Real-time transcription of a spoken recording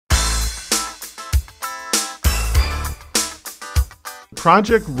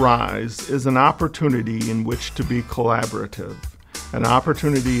Project RISE is an opportunity in which to be collaborative, an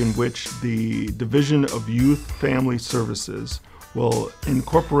opportunity in which the Division of Youth Family Services will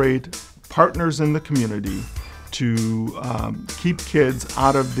incorporate partners in the community to keep kids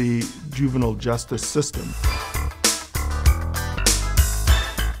out of the juvenile justice system.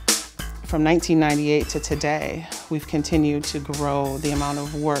 From 1998 to today, we've continued to grow the amount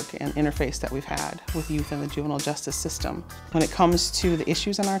of work and interface that we've had with youth in the juvenile justice system. When it comes to the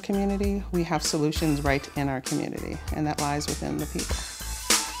issues in our community, we have solutions right in our community, and that lies within the people.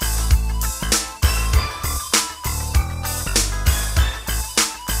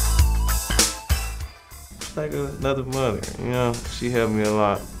 Like another mother, you know, she helped me a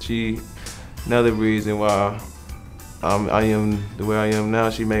lot. Another reason why I am the way I am now,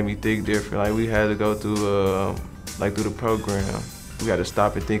 she made me think different. Like we had to go through through the program. We got to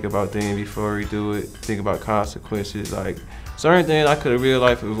stop and think about things before we do it, think about consequences. Like certain things I could have real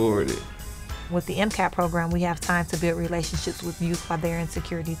life avoided. With the MCAT program, we have time to build relationships with youth while they're in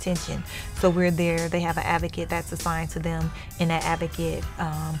secure detention. So we're there, they have an advocate that's assigned to them, and that advocate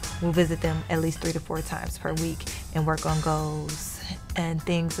will visit them at least 3 to 4 times per week and work on goals and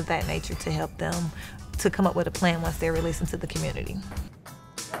things of that nature to help them to come up with a plan once they're released into the community.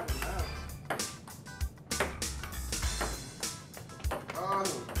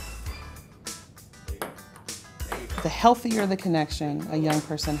 The healthier the connection a young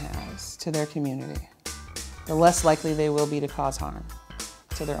person has to their community, the less likely they will be to cause harm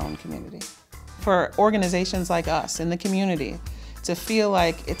to their own community. For organizations like us in the community to feel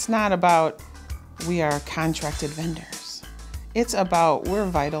like it's not about we are contracted vendors, it's about we're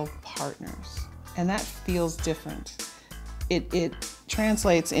vital partners, and that feels different. It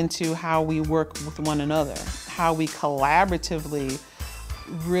translates into how we work with one another, how we collaboratively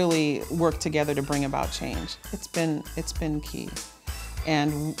really work together to bring about change. It's been key,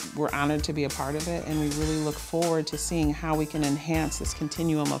 and we're honored to be a part of it, and we really look forward to seeing how we can enhance this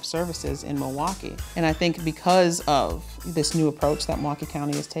continuum of services in Milwaukee. And I think because of this new approach that Milwaukee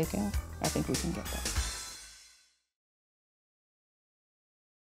County is taking, I think we can get that.